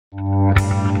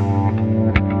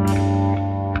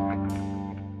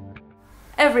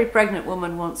Every pregnant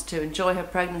woman wants to enjoy her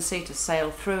pregnancy, to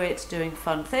sail through it, doing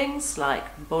fun things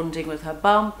like bonding with her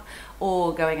bump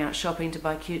or going out shopping to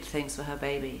buy cute things for her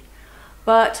baby.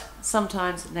 But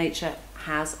sometimes nature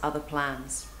has other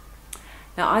plans.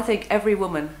 Now, I think every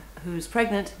woman who's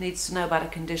pregnant needs to know about a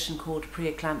condition called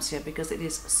pre-eclampsia because it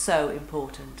is so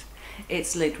important.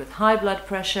 It's linked with high blood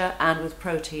pressure and with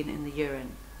protein in the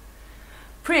urine.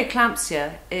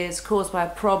 Pre-eclampsia is caused by a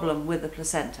problem with the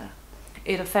placenta.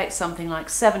 It affects something like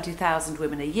 70,000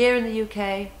 women a year in the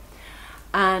UK,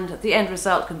 and the end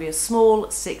result can be a small,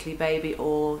 sickly baby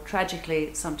or,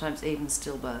 tragically, sometimes even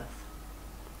stillbirth.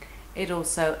 It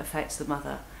also affects the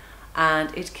mother,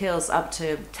 and it kills up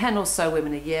to 10 or so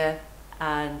women a year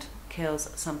and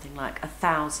kills something like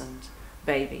 1,000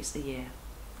 babies a year.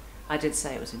 I did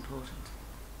say it was important.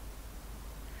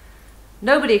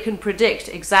 Nobody can predict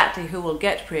exactly who will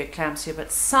get pre-eclampsia,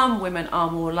 but some women are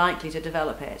more likely to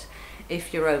develop it.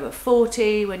 If you're over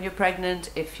 40 when you're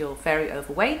pregnant, if you're very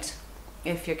overweight,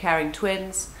 if you're carrying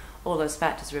twins, all those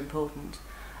factors are important.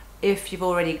 If you've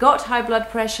already got high blood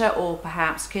pressure or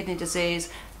perhaps kidney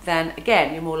disease, then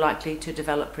again you're more likely to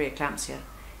develop pre-eclampsia.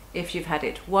 If you've had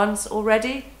it once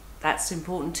already, that's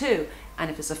important too. And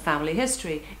if it's a family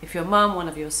history, if your mum, one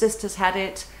of your sisters had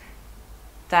it,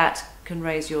 that can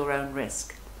raise your own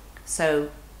risk. So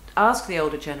ask the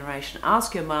older generation,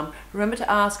 ask your mum. Remember to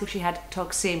ask if she had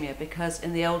toxemia, because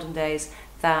in the olden days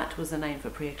that was the name for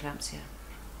pre-eclampsia.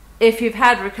 If you've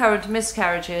had recurrent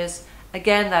miscarriages,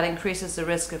 again that increases the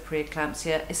risk of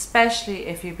pre-eclampsia, especially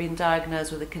if you've been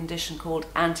diagnosed with a condition called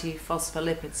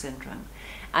antiphospholipid syndrome.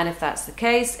 And if that's the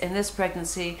case, in this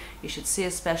pregnancy, you should see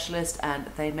a specialist and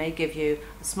they may give you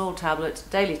a small tablet,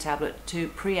 daily tablet, to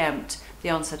preempt the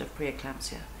onset of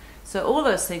pre-eclampsia. So all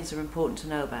those things are important to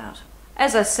know about.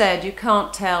 As I said, you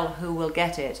can't tell who will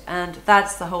get it, and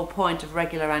that's the whole point of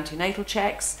regular antenatal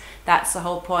checks. That's the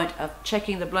whole point of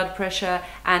checking the blood pressure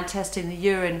and testing the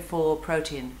urine for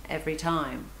protein every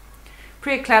time.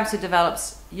 Pre-eclampsia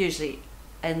develops usually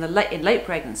in late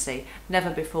pregnancy, never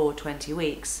before 20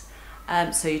 weeks.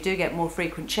 So you do get more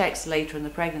frequent checks later in the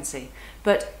pregnancy.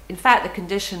 But in fact, the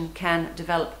condition can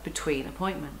develop between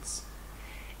appointments.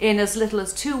 In as little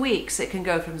as 2 weeks, it can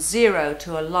go from 0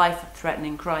 to a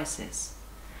life-threatening crisis.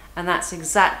 And that's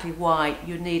exactly why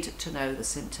you need to know the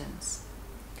symptoms.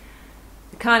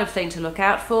 The kind of thing to look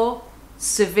out for: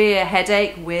 severe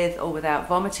headache with or without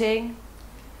vomiting,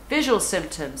 visual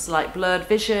symptoms like blurred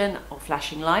vision or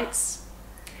flashing lights,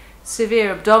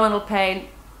 severe abdominal pain,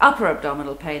 upper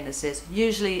abdominal pain this is,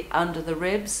 usually under the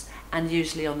ribs and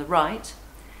usually on the right,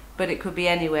 but it could be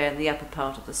anywhere in the upper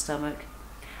part of the stomach,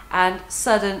 and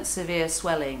sudden severe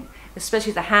swelling,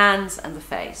 especially the hands and the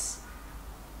face.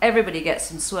 Everybody gets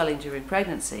some swelling during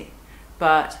pregnancy,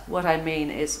 but what I mean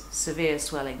is severe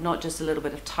swelling, not just a little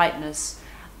bit of tightness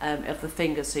of the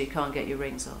fingers so you can't get your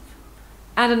rings off.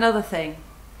 And another thing,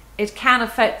 it can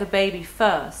affect the baby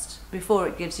first before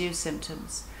it gives you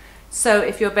symptoms. So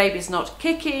if your baby's not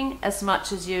kicking as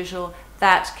much as usual,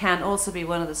 that can also be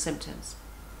one of the symptoms.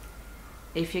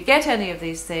 If you get any of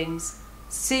these things,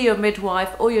 see your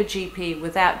midwife or your GP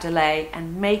without delay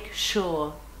and make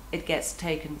sure it gets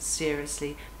taken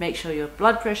seriously. Make sure your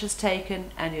blood pressure's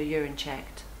taken and your urine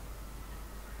checked.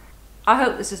 I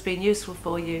hope this has been useful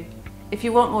for you. If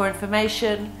you want more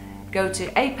information, go to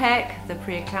APEC, the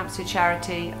Pre-Eclampsia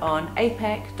charity, on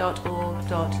apec.org.uk.